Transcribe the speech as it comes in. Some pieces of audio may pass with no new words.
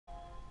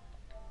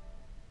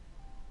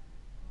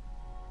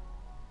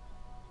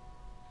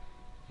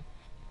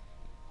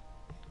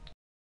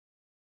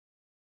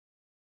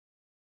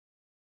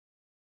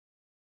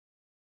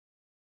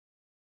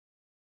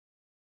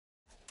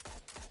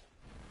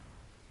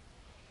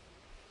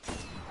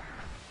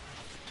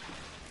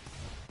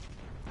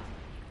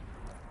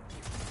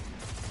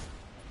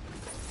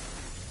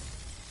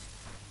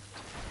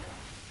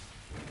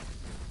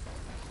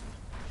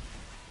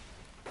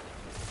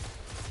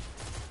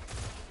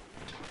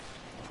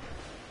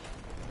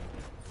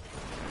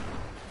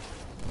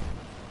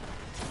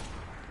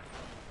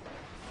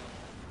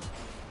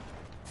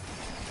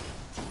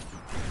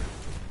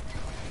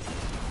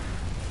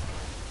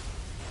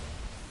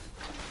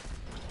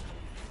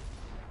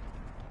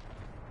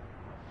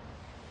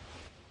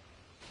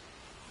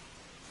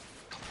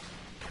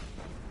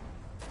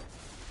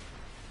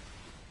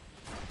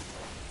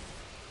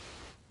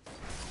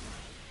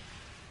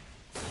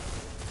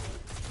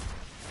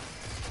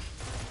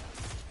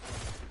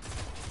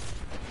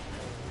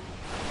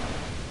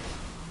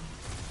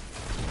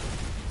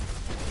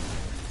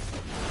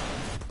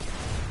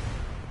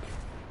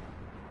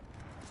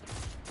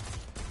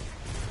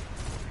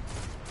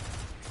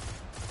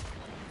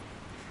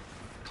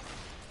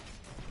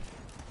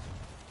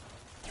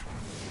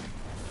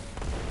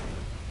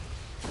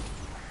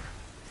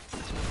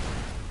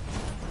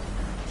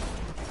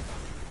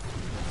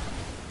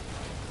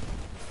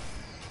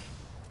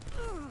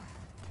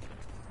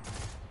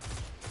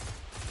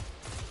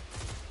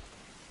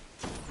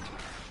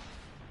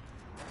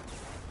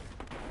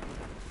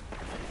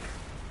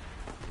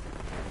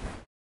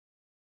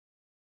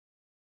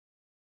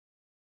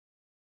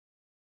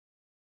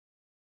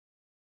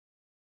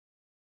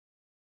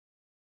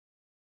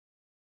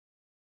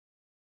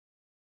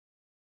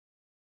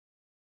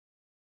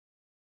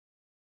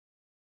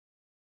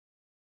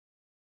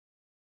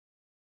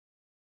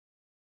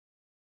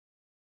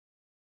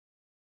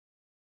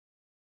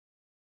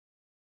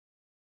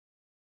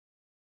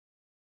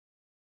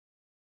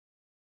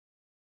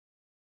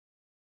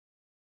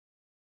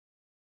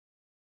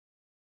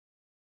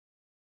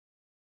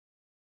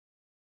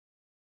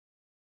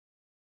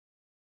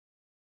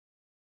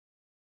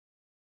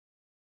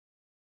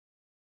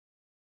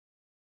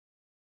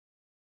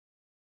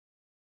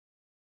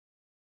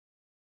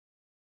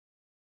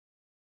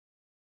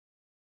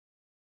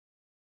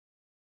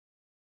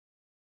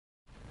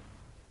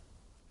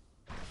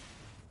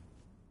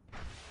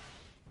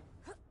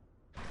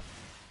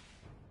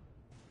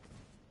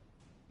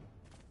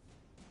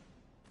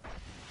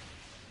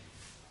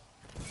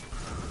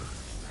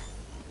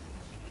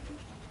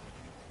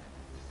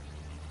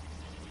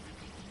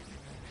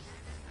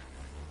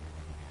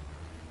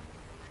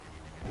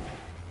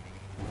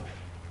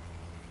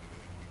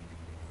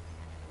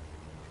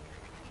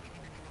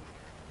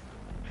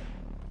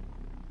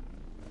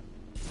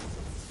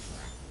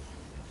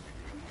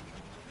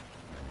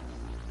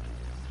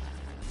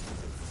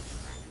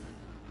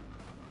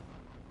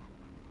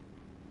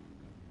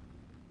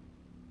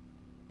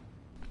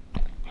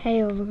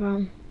Hey,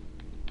 Overgrown.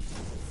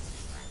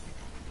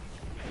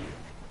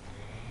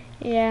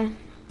 Yeah.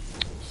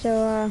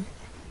 So,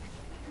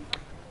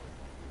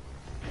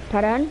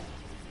 pardon?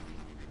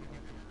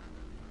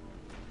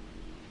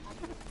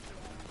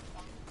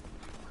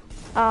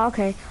 Oh,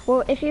 okay.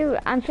 Well,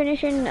 I'm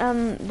finishing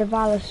the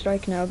Valor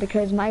Strike now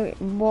because my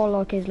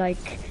Warlock is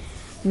like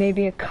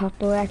maybe a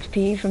couple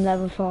XP from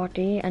level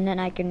 40, and then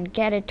I can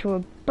get it to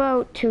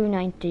about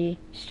 290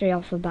 straight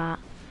off the bat.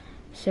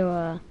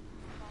 So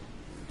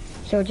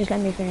just let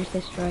me finish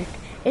this strike.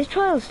 Is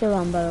Trial still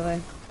on, by the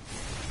way?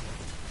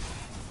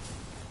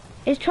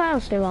 Is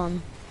Trial still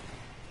on?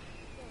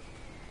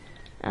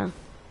 Oh.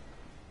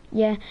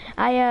 Yeah,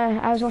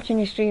 I was watching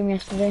your stream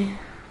yesterday.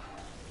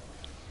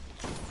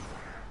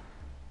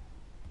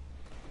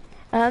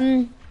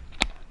 Oh,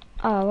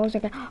 what was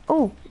it?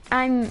 Oh,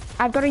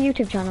 I've got a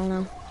YouTube channel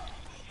now.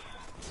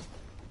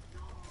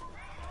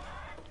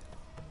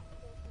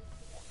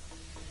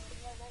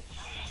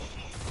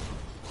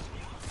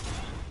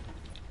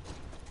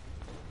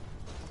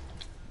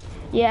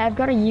 Yeah, I've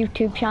got a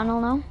YouTube channel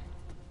now.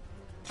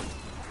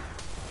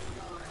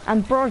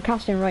 I'm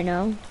broadcasting right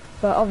now,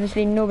 but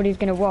obviously nobody's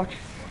gonna watch.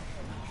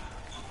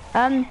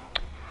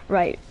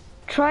 Right.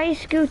 Try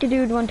Scooter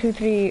Dude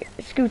 123,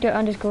 Scooter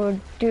underscore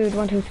Dude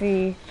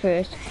 123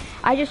 first.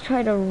 I just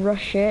try to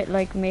rush it,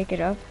 like make it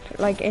up.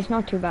 Like it's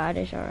not too bad,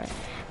 it's alright.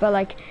 But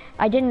like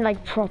I didn't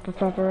like proper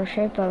rush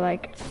it, but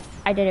like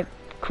I did it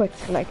quick,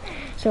 like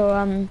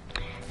so.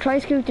 Try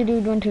Scooter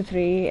Dude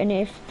 123, and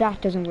if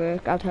that doesn't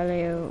work, I'll tell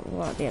you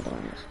what the other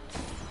one is.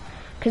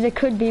 Cause it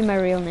could be my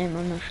real name,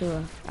 I'm not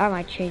sure. I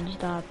might change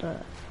that,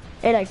 but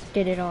it like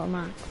did it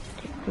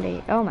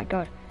automatically. Oh my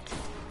god.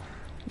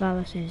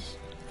 Valis is.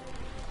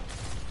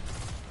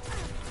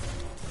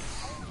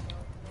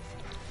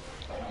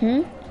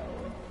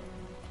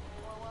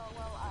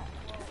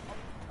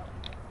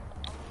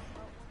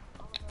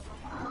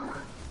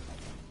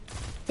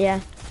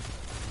 Yeah.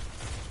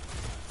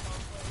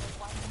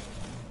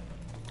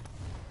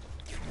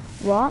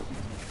 What?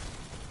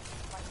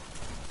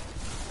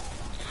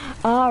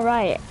 Oh,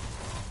 right.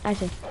 I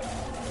see.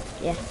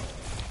 Yeah.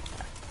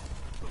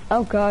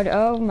 Oh god,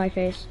 oh my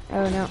face.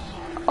 Oh no.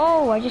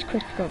 Oh, I just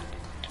quick scoped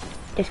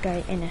this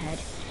guy in the head.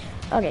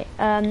 Okay,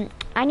 I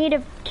need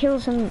to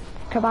kill some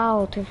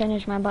Cabal to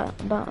finish my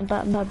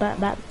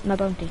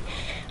bounty.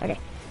 Okay.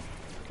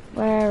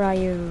 Where are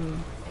you?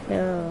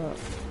 Oh,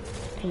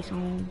 peace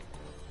home.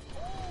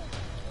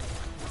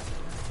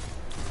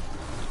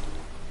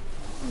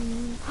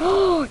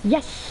 Oh,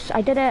 yes!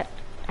 I did it!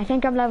 I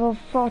think I'm level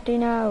 40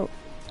 now.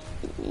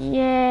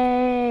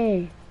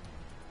 Yay!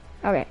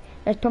 Okay,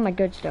 let's put my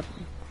good stuff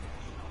on.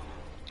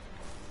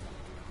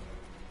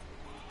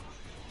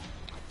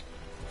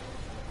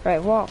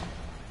 Right, what?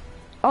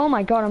 Oh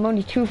my god, I'm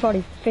only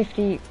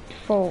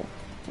 240.54.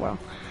 Well,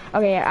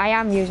 okay, I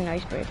am using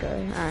Icebreaker,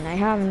 and I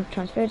haven't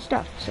transferred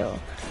stuff, so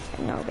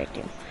no big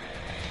deal.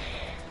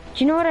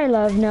 Do you know what I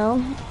love now?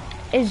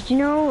 Do you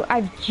know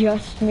I've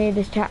just made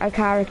this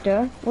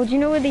character? Well, do you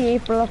know with the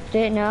April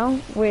update now,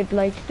 with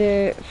like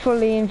the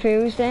fully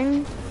infused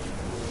thing?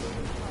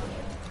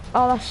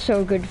 Oh, that's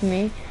so good for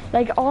me.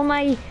 Like all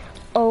my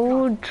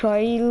old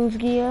Trials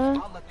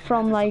gear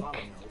from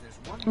like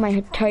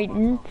my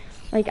Titan,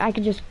 like I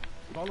could just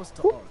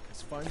whoop,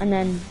 and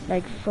then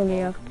like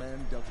fully up.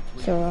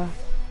 So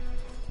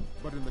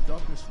but in the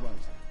darkness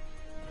rising,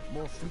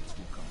 more fleets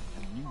will come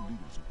and new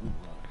leaders will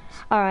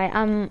rise. Alright,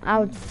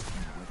 I'll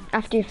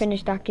after you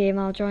finish that game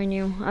I'll join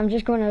you. I'm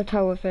just going to the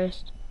tower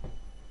first.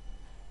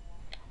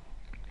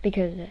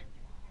 Because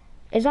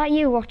is that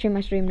you watching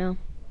my stream now?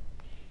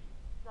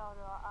 No,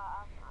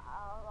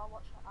 I'll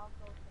watch it. I'll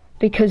go.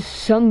 Because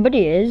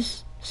somebody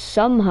is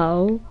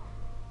somehow,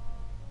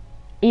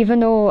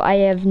 even though I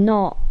have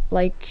not,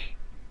 like,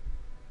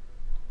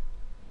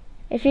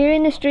 if you're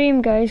in the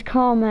stream guys,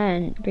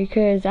 comment,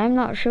 because I'm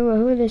not sure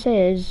who this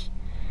is,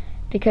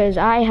 because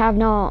I have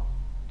not,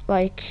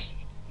 like,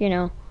 you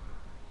know,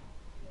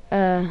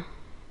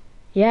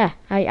 yeah,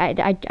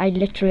 I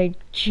literally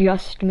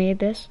just made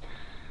this,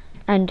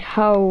 and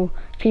how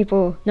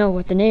people know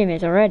what the name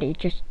is already,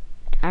 just,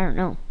 I don't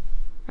know,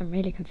 I'm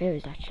really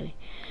confused actually.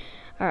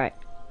 Alright.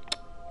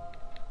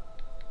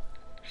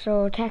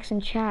 So text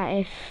and chat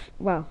if,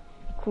 well,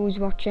 who's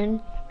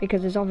watching,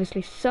 because there's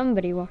obviously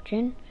somebody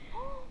watching.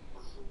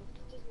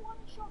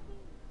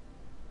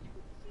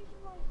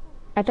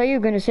 I thought you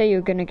were going to say you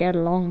were going to get a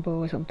longbow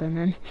or something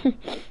then.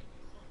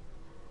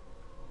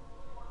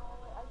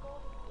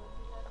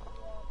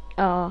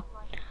 Oh,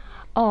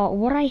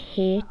 what I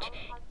hate.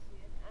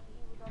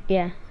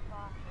 Yeah.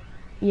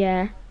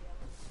 Yeah.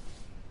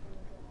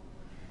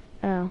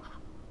 Oh.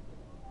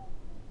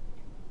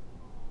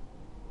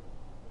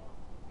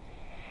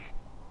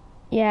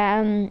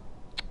 Yeah,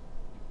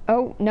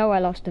 oh, no, I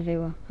lost a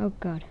viewer. Oh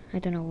god, I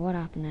don't know what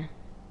happened there.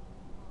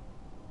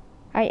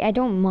 I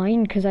don't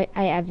mind, because I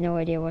have no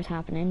idea what's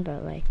happening,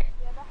 but like...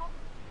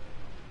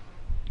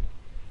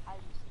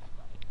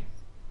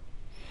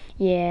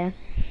 Yeah.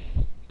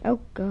 Oh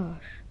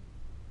gosh.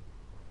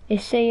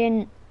 It's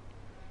saying...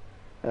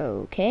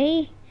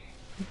 Okay.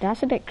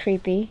 That's a bit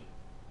creepy.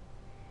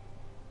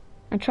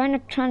 I'm trying to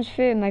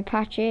transfer my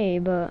patch A,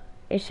 but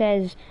it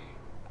says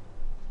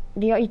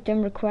the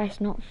item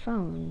request not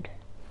found.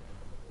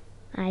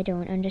 I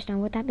don't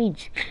understand what that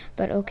means,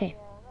 but okay.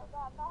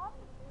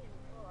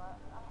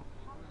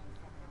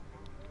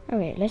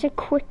 Okay, let's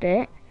equip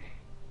it.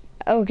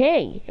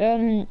 Okay,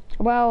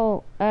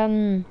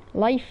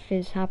 life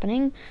is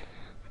happening.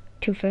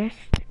 Too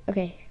fast.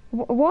 Okay,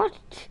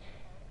 what?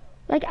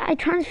 Like, I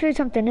transferred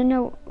something and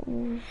no...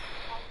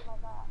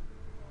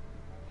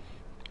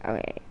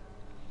 Okay.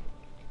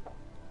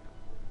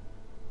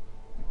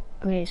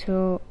 Okay,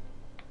 so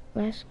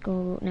let's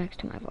go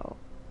next to my vault.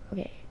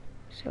 Okay,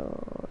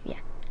 so yeah.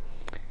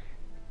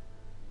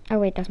 Oh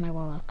wait, that's my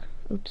warlock.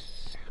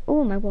 Oops.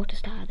 Oh, my water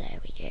star. There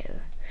we go.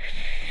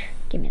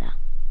 Give me that.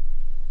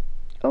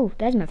 Oh,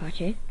 there's my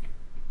patchy.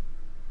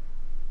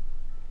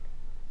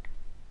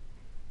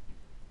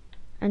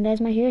 And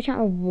there's my hero chat.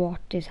 What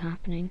is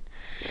happening?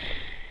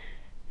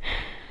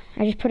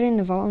 I just put it in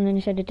the vault and then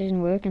it said it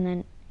doesn't work and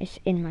then it's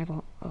in my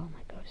vault. Oh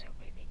my god, so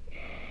creepy.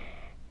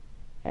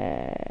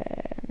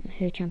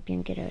 Her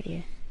champion, get out of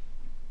here.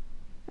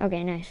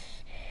 Okay,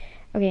 nice.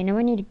 Okay, now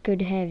I need a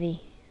good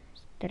heavy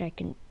that I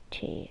can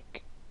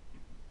take.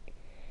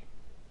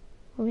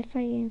 Well, if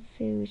I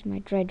infuse my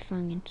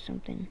Dreadfang into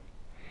something.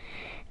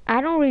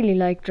 I don't really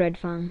like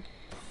Dreadfang.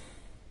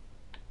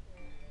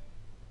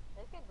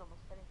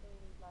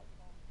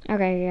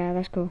 Okay, yeah,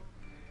 that's cool.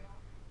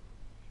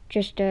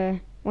 Just,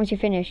 once you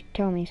finish,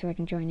 tell me so I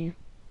can join you.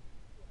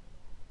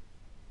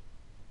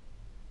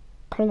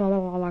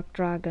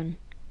 Dragon.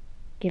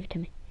 Give it to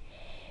me.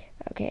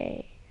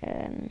 Okay,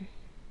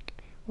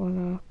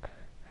 Warlock.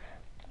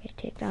 Okay,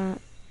 take that.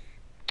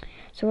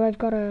 So I've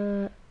got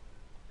a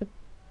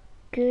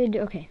good...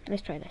 Okay,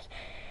 let's try this.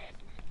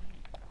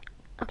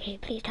 Okay,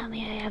 please tell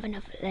me I have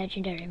enough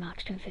legendary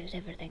marks to infuse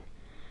everything.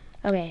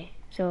 Okay,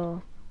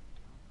 so...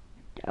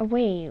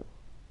 wait.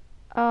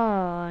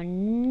 Oh,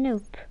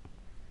 nope.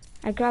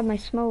 I grabbed my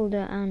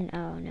smolder and...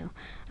 Oh, no.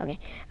 Okay,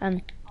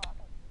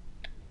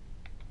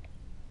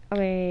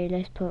 okay,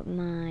 let's put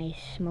my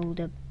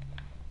smolder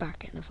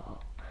back in the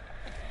vault.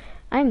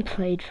 I haven't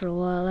played for a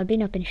while. I've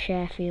been up in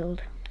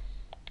Sheffield.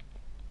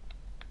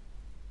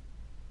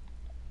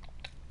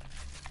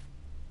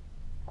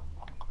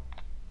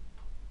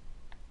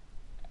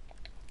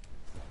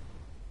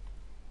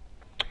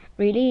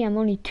 Really? I'm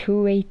only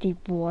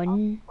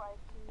 281?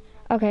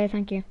 Okay,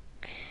 thank you.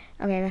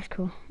 Okay, that's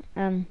cool.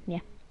 Yeah.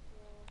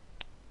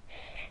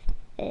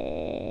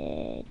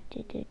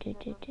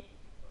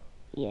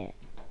 Yeah.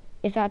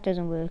 If that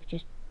doesn't work,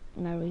 just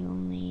marry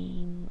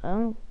only...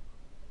 Oh.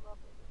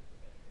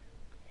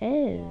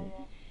 Oh.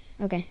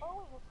 Okay.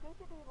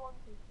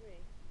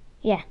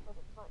 Yeah.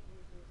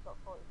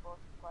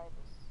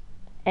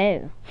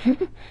 Oh.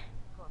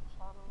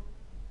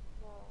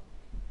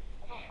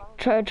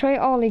 Try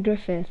Ollie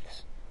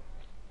Griffiths.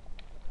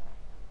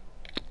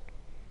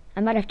 I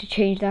might have to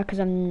change that because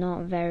I'm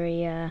not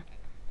very,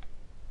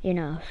 you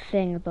know,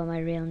 thing about my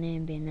real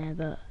name being there,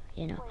 but,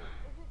 you know. Wait,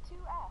 is it 2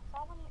 Fs?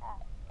 How many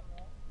Fs?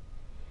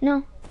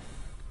 No.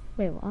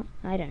 Wait, what?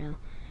 I don't know.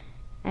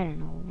 I don't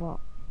know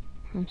what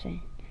I'm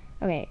saying.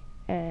 Okay,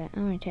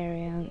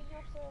 Ontario. Is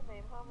your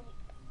surname? How many?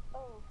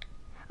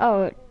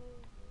 Oh,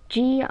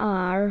 Griffiths.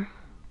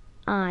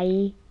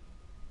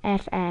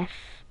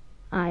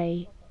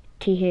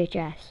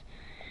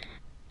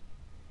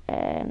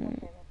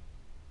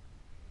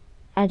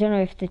 I don't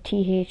know if the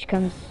TH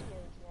comes...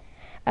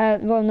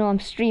 well, no, I'm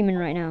streaming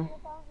right now.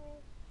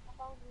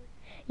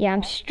 Yeah,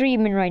 I'm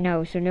streaming right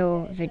now, so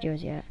no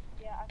videos yet.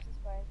 Yeah, I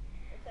subscribed.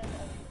 It says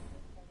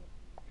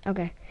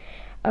Okay.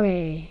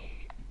 Okay.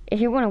 If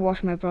you want to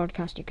watch my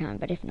broadcast, you can,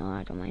 but if not,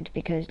 I don't mind,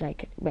 because,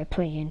 like, we're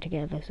playing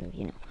together, so,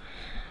 you know.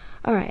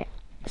 Alright,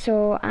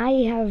 so I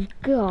have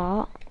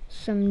got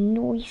some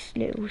nice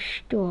little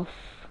stuff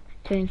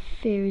to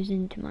infuse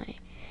into my...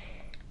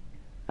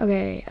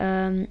 Okay,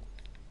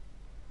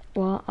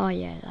 what? Oh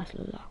yeah, that's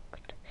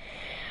locked.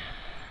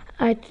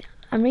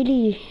 I'm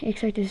really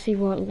excited to see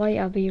what light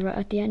I'll be right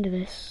at the end of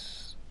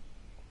this.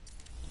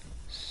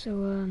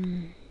 So,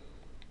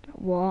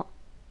 what?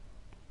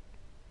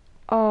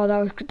 Oh,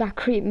 that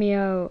creeped me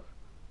out.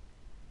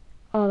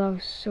 Oh, that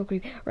was so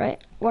creepy.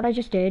 Right, what I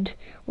just did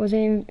was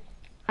I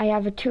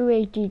have a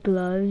 280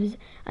 gloves,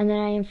 and then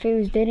I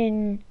infused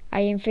my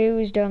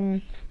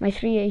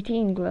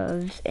 318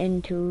 gloves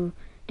into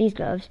these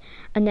gloves,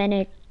 and then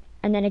it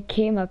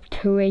came up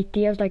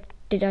 280. I was like,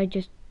 did it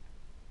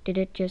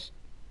just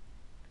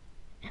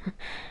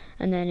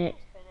and then it...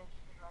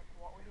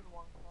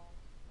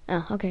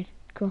 Oh, okay,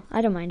 cool.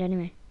 I don't mind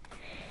anyway.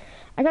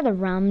 I got the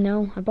RAM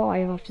now. I bought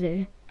it off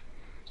there.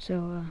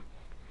 So,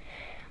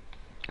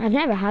 I've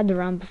never had the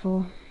RAM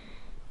before.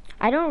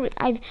 I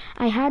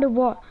had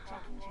a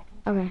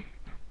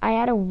I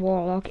had a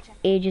warlock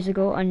ages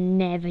ago and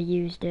never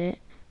used it.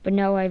 But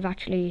now I've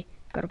actually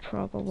got a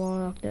proper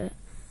warlock that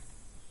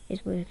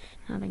is worth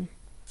having.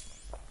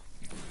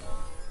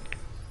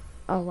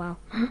 Oh wow.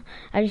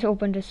 I just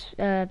opened this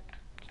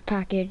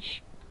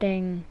package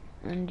thing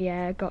and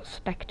yeah, I got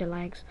Spectre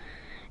legs.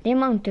 The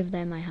amount of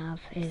them I have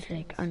is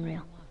like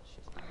unreal.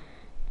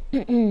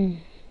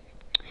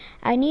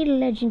 I need a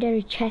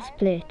legendary chest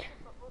plate.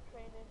 Football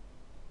training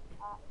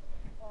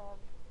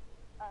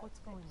at What's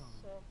going on?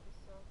 surface,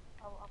 so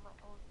I might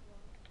hold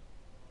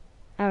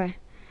you.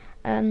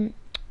 Alright.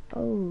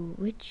 Oh,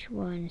 which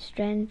one?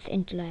 Strength,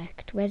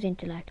 intellect. Where's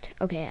intellect?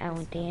 Okay, I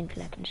want the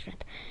intellect and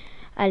strength.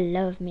 I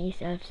love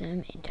myself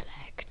some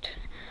intellect.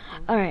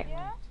 Alright.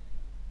 Yeah?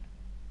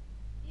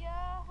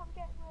 Yeah, I'm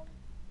getting ready.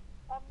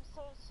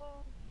 So,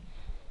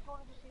 you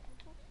want to just use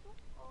some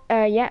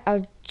stuff? Yeah,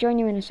 I'll join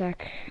you in a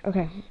sec.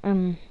 Okay,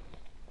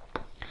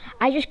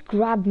 I just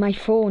grabbed my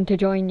phone to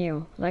join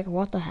you. Like,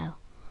 what the hell?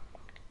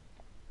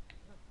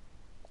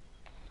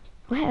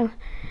 Well,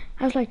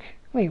 I was like,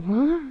 wait,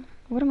 what?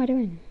 What am I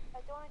doing? I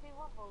don't want to do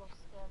one ball of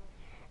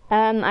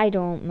scary. I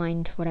don't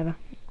mind, whatever.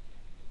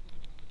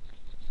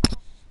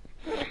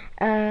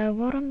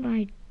 What am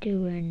I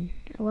doing?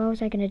 What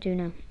was I gonna do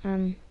now?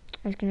 I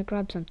was gonna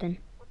grab something.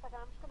 1 second,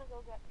 I'm just gonna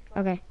go get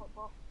Okay.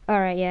 football.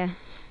 Alright, yeah.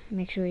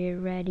 Make sure you're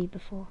ready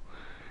before.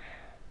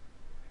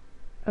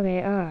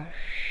 Okay,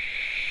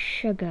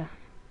 sugar.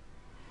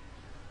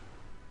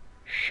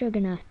 Sugar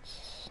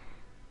nuts.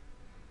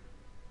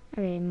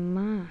 Okay,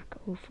 Mark.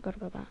 Oh, forgot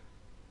about that.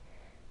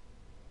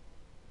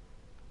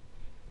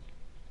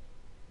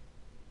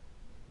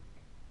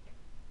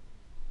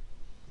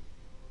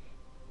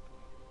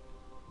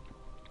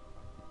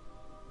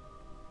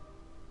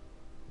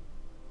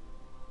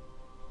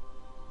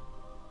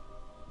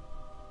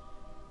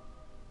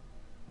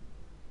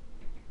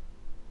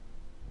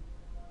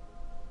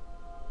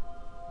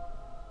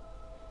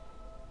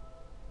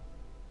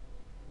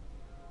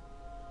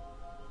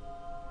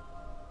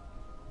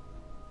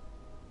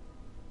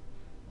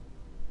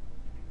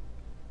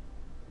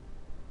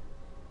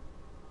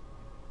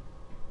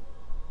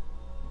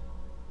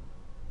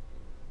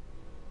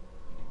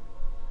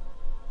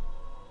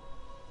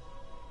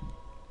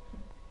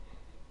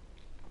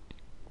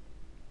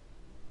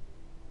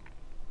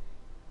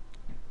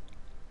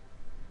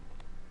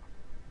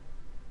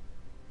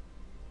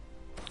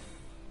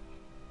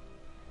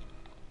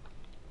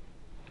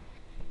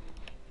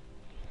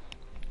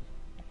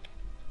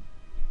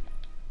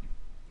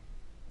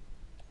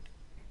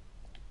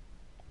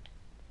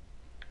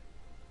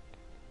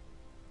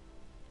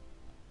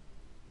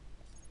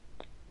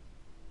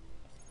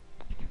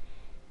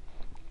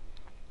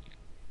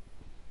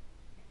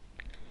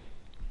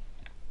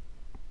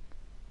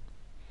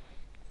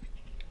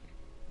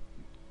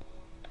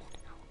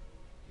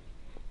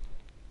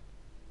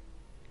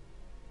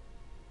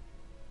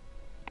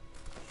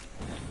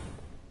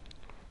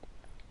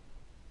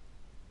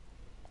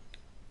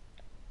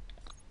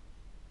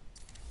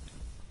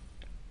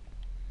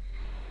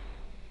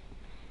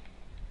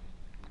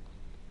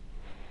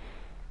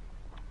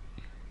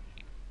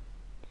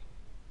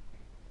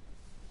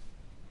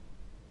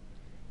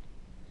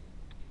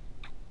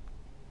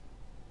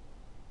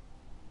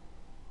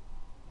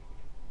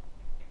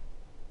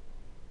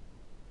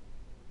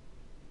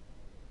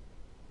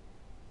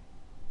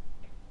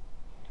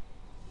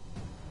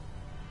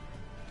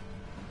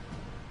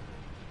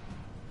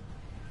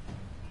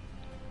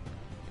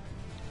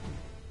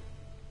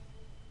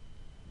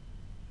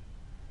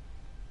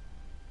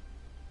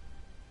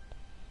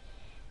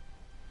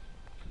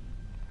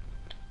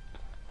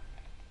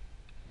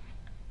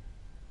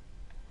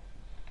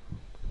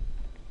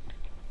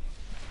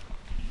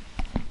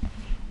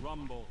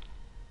 Rumble.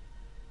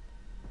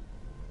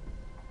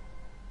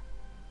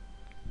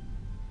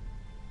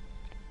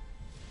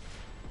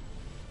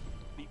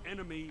 The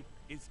enemy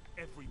is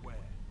everywhere.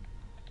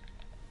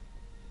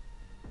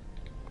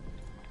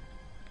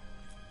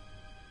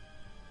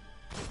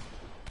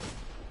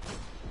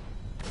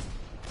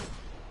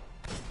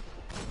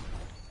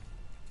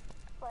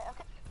 Wait,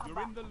 okay.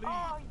 You're in the lead.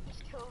 Oh, you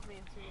just killed me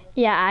into it.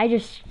 Yeah, I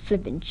just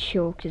flipping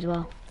choked as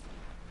well.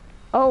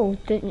 Oh,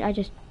 I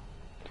just...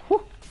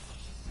 Whew.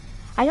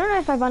 I don't know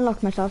if I've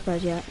unlocked myself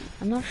as yet.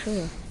 I'm not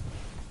sure.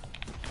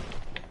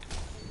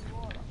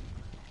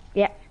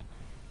 Yeah.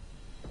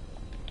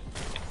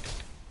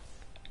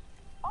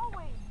 Oh,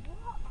 wait,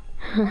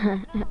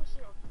 what?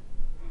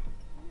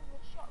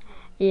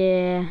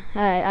 Yeah,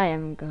 I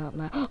haven't got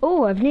my...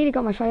 Oh, I've nearly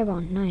got my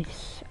firebomb.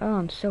 Nice. Oh,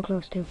 I'm so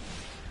close too.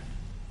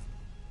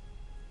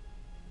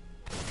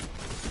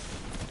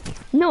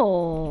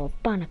 No,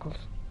 barnacles.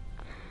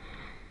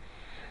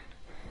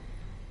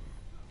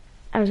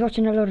 I was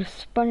watching a lot of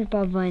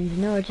SpongeBob vines.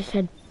 No, it just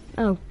said,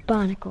 oh,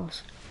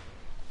 barnacles.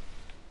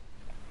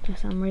 For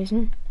some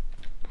reason.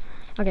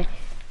 Okay.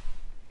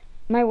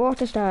 My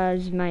water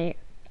stars,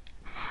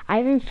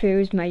 I've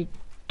infused my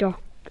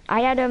doc.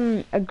 I had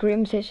a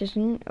Grim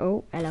Citizen.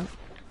 Oh, hello.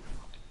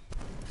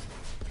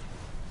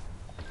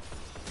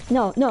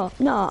 No, oh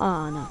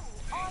no.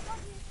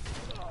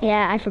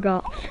 Yeah, I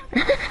forgot.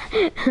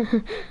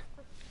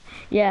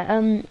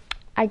 Yeah,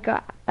 I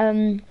got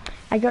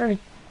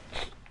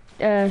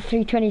a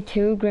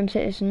 322 Grim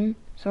Citizen,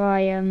 so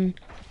I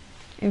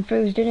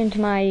infused it into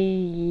my...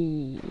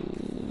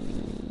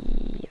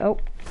 Oh,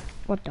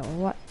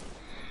 what?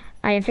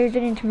 I infused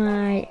it into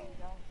my...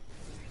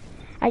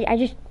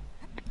 I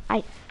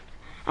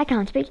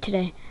can't speak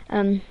today.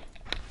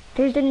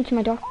 Infused it into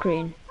my dock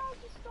green.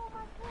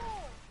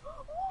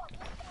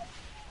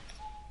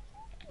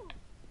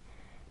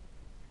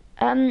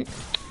 Have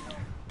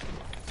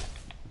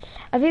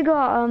you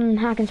got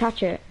hack and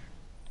hatchet?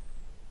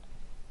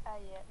 Yeah,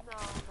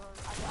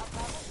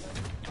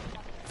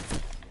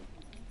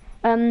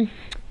 no,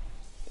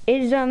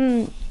 Is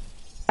Iron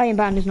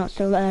Band is not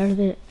still there, is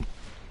it?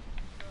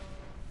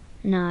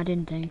 No, I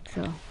didn't think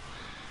so.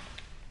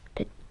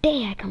 The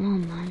day I come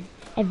on, man,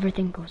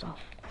 everything goes off.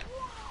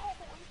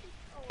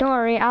 Don't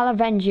worry, I'll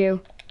avenge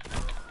you.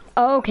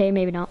 Oh, okay,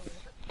 maybe not.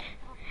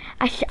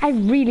 I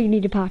really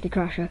need a party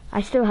crasher.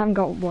 I still haven't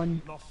got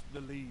one. Lost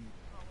the lead.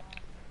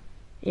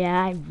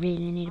 Yeah, I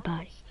really need a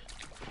party.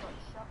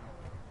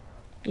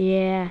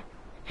 Yeah.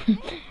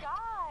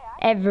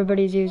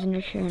 Everybody's using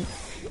the shirt.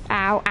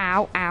 Ow,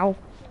 ow, ow.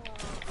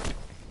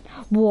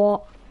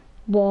 What?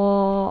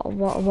 Oh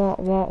my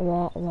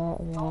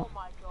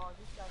god,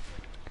 this guy's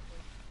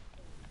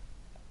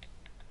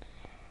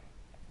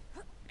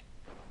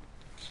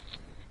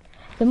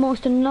The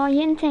most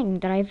annoying thing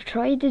that I've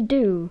tried to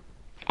do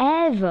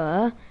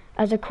ever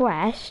as a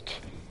quest,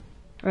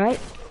 right?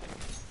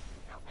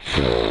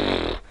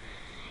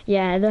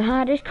 Yeah, the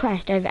hardest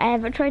quest I've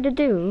ever tried to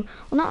do,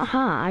 well, not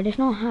hard, it's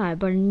not hard,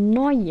 but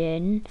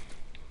annoying,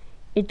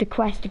 is the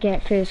quest to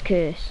get first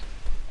curse.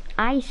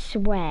 I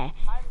swear.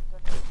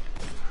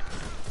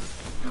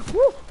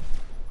 Woo!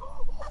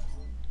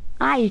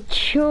 I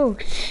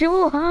choked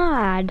so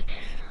hard.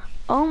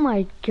 Oh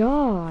my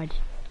god.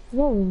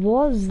 What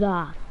was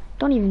that?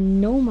 Don't even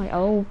know my...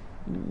 Oh,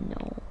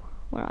 no.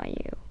 Where are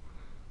you?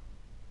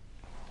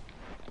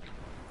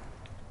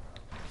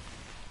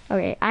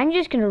 Okay, I'm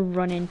just gonna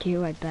run into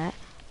you, I bet.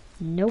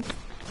 Nope.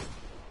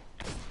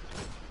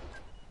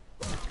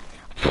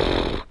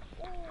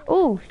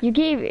 Oh,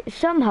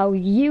 somehow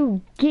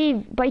you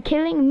gave, by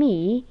killing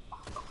me,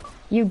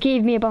 you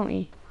gave me a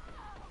bounty.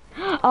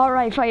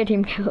 Alright, fire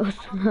team kills.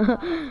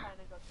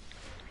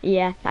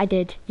 Yeah, I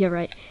did, you're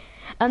right.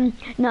 I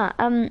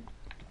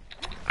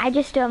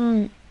just,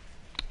 do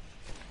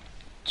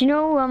you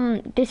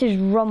know, this is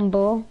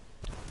Rumble,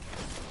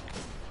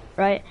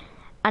 right?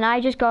 And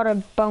I just got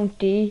a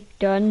bounty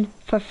done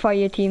for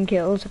fire team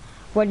kills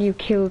when you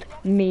killed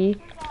me.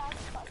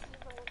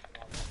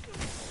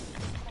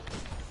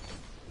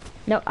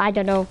 No, I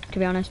don't know, to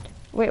be honest.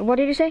 Wait, what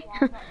did you say?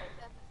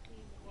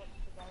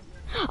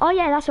 Oh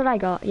yeah, that's what I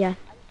got, yeah.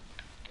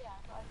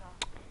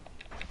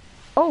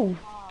 Oh,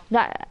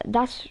 that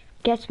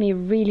gets me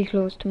really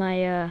close to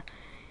my,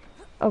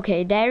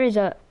 okay, there is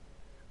a...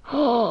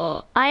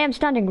 Oh, I am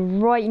standing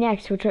right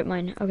next to a trip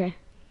mine. Okay,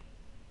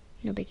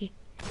 no biggie.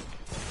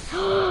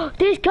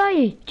 This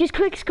guy just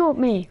quick scoped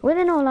me with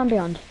an all and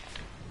beyond.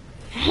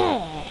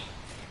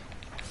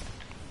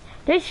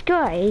 This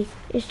guy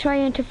is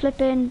trying to flip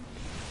in.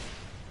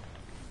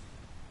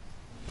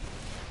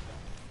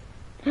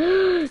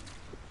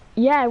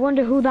 Yeah, I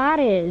wonder who that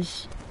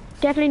is.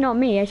 Definitely not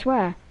me, I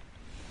swear.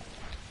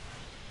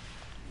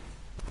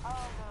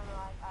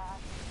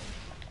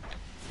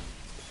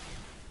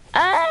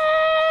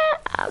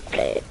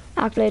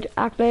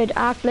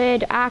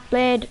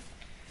 Acklid.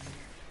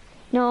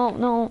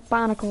 No,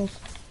 barnacles.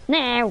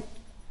 Now.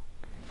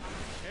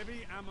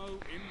 Heavy ammo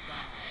inbound.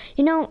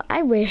 You know,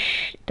 I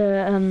wish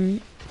the,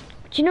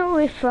 do you know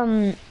if,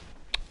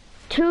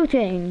 two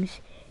things,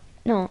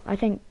 no,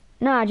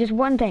 just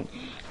one thing.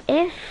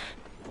 If,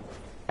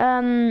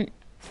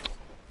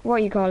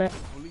 what you call it?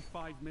 Only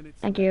 5 minutes.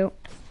 Thank you.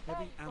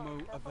 Heavy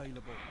ammo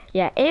available.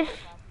 Yeah,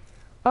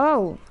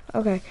 oh,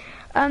 okay.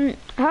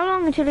 How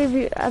long until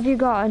have you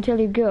got until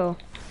you go?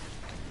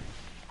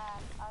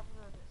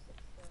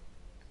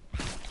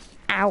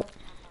 Ow.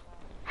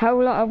 How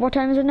long, what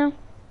time is it now?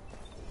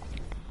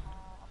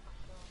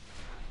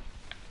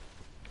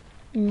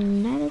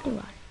 Neither do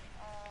I.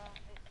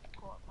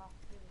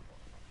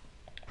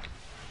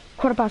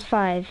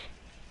 5:15.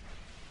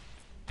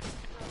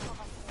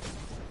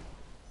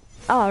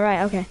 Oh,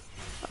 right, okay.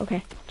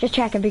 Just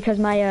checking because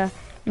my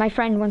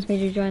friend wants me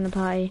to join the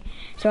party,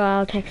 so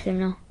I'll text him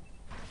now.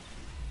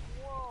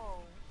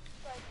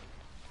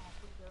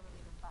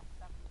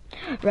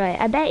 Right,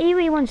 I bet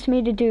he wants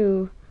me to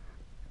do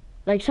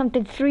like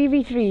something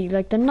 3v3,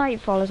 like the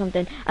Nightfall or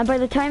something, and by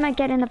the time I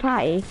get in the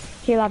party,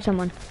 he'll have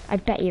someone. I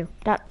bet you.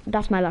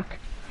 That's my luck.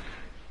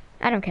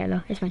 I don't care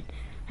though, it's fine.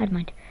 I don't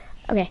mind.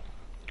 Okay.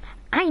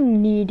 I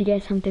need to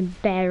get something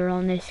better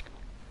on this,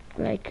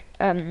 like,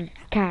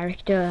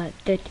 character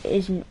that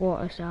isn't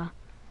Waterstar.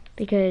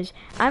 Because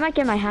I might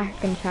get my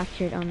hack and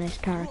hatchet on this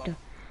character.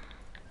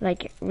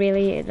 Like,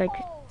 really, like...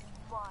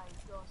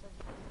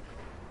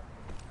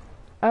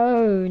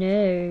 Oh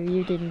no,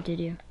 you didn't, did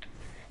you?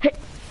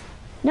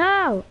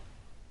 No!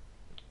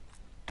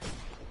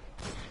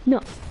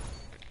 No.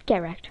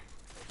 Get wrecked.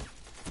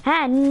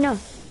 Ah, no.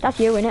 That's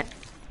you, innit?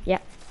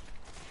 Yep.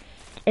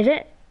 Is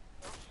it?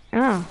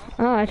 Oh,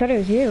 I thought it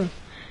was you.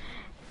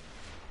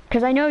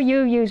 Because I know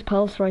you use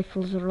pulse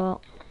rifles a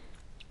lot.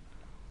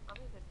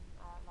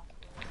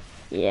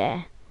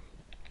 Yeah.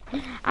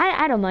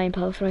 I don't mind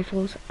pulse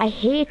rifles. I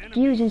hate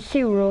using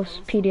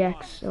Suros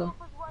PDX, so. Was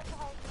right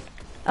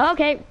behind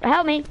you. Okay,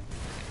 help me.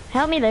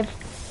 Help me live.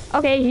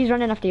 Okay, he's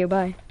running after you,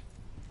 bye.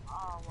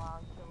 Oh wow,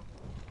 you killed me.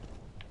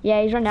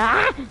 Yeah, he's running.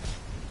 Ah!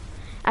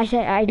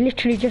 I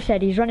literally just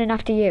said he's running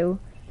after you.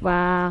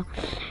 Wow.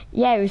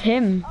 Yeah, it was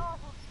him. Oh,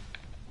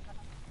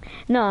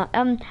 No,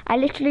 I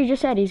literally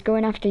just said he's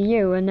going after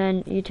you, and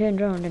then you turned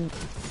around and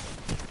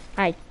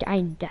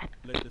I'm dead.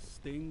 Let the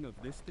sting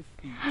of this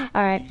defeat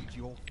Alright. lead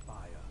your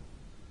fire.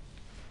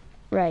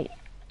 Right.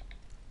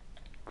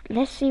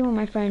 Let's see what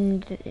my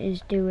friend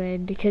is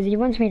doing, because he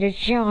wants me to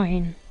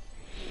join.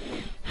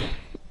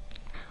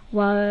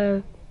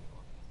 Whoa.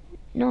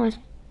 No,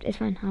 it's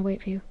fine. I'll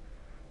wait for you.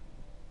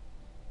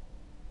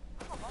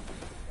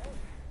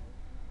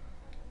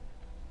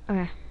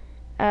 Okay.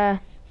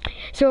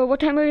 So what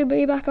time will you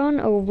be back on,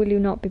 or will you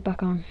not be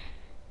back on?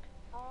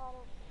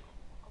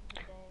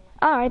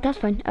 Alright, that's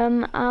fine.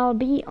 I'll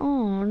be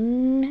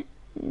on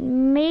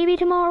maybe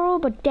tomorrow,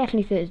 but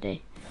definitely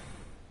Thursday.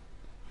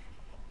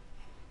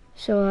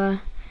 So,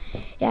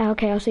 yeah,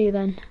 okay, I'll see you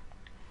then.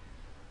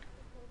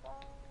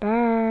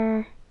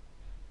 Bye.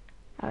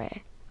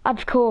 Okay.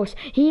 Of course,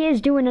 he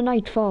is doing a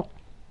nightfall.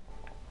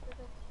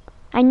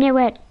 I knew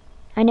it.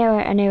 I knew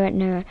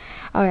it.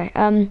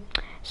 Okay,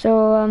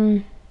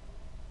 so,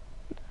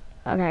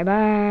 okay,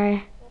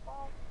 bye.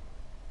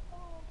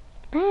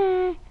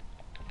 Bye.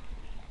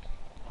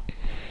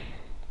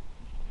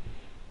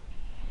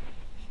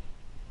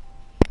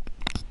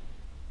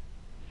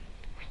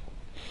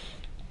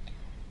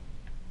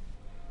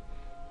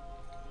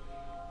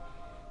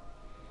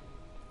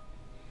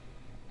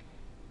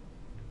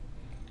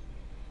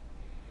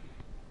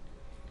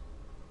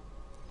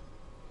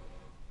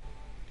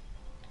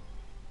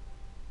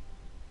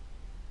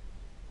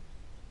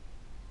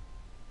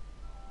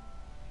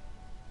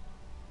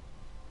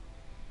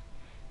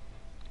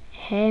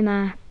 Hey,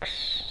 Max.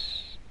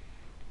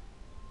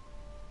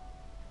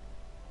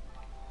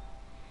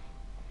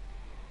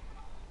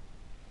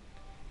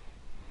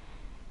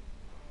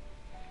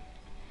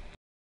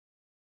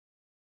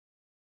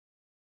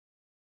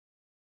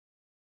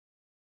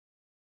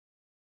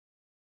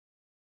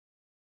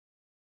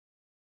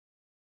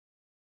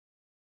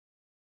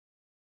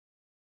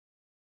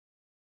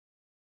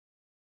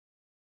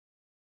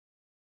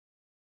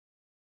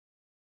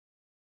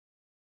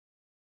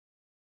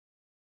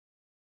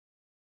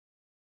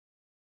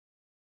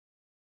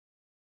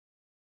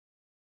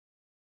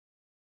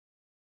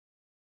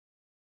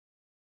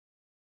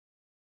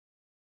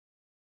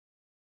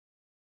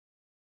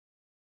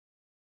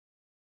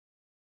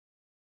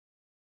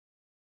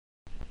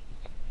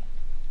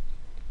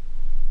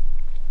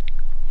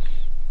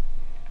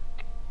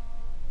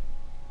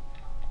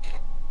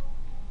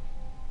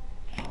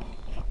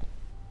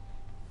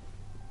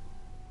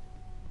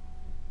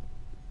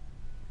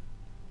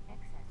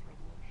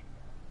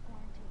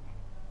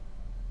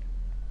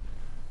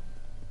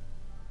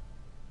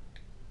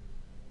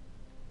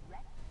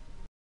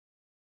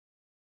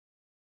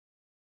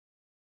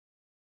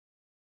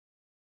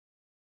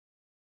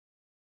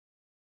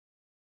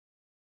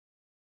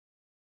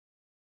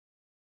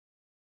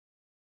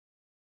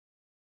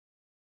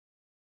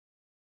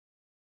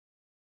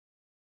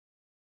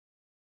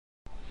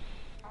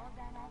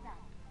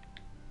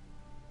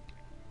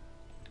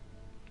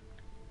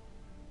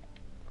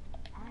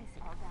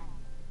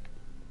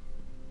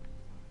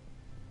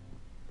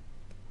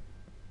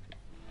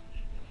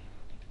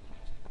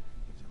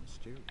 It's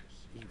mysterious,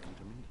 even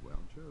to me, well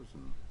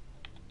chosen.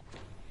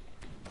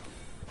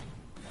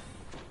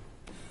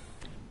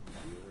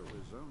 Gear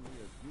is only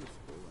as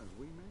useful as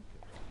we make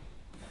it.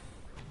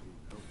 You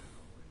know that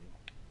already.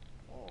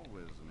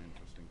 Always an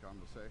interesting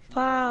conversation.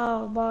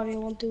 Wow, body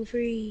 1, 2,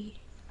 3.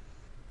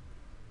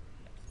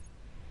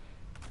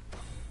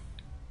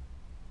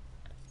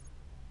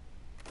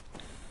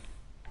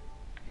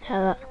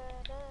 Hello.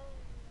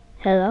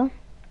 Hello.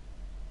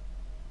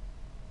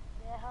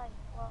 yeah, hi.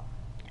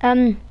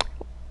 Well,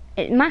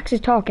 Max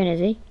is talking, is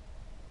he?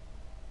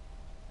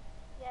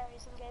 yeah,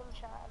 he's in game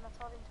chat, and I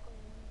told him to go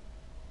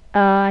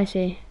in. Oh, I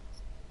see.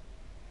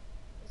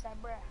 Is that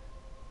bruh?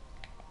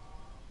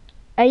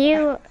 Are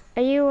you,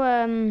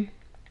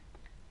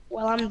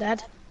 Well, I'm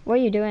dead. what are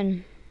you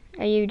doing?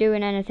 Are you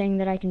doing anything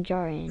that I can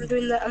join? I'm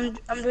doing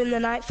the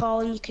nightfall,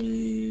 and you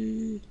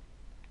can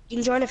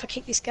join if I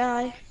kick this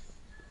guy.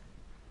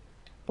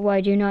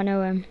 Why do you not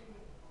know him?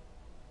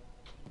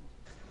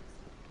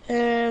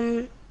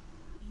 I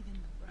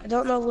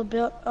don't know the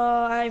build.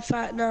 Oh,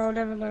 no,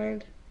 never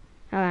mind.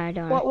 Oh, I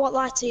don't. What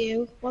light to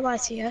you? What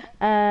light to you?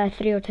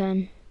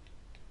 310.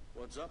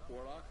 What's up,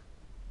 Warlock?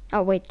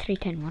 Oh wait,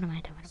 310. What am I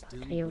talking about?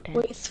 310.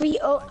 Wait,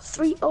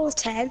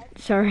 3010.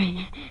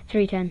 Sorry,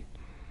 310.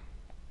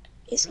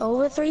 It's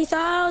over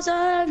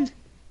 3,000.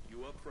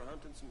 You up for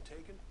hunting some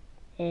taken?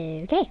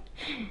 Okay.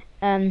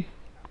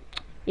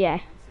 Yeah.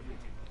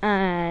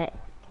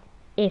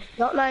 If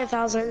Not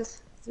 9,000.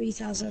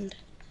 3,000.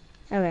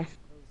 okay.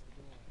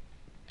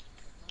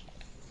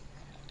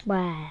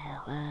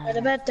 Wow.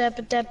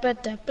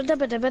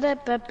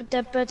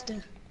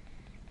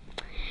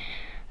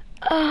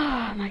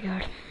 Oh my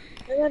god.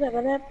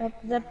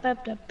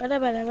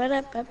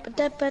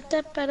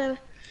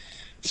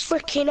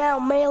 Freaking hell,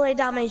 melee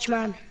damage,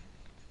 man.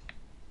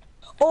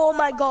 Oh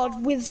my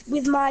god,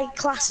 with my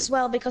class as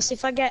well, because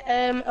if I get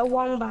a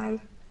wong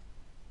bang,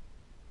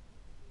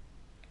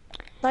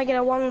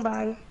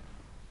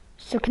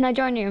 So can I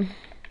join you?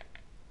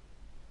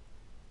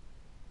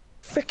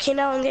 freaking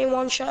hell, I'm getting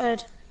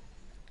one-shotted.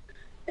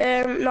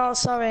 No,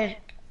 sorry.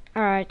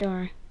 Alright, don't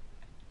worry.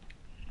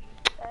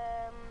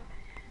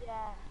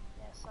 Yeah,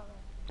 sorry.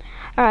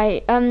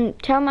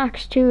 Alright, tell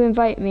Max to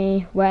invite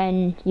me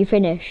when you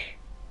finish.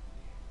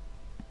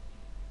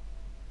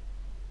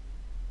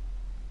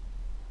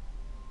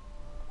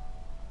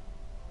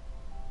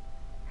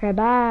 Okay,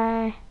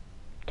 bye.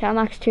 Tell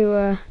Max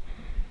to,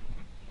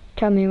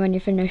 tell me when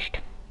you're finished.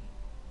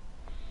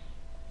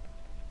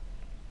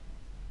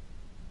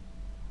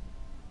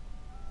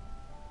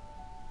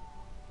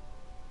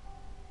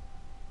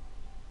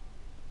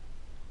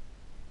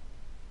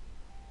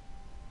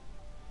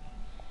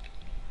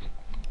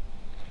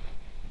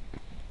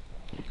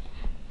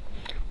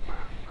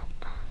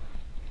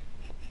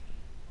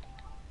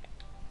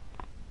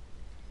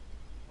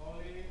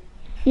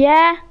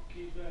 Yeah?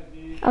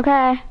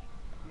 Okay.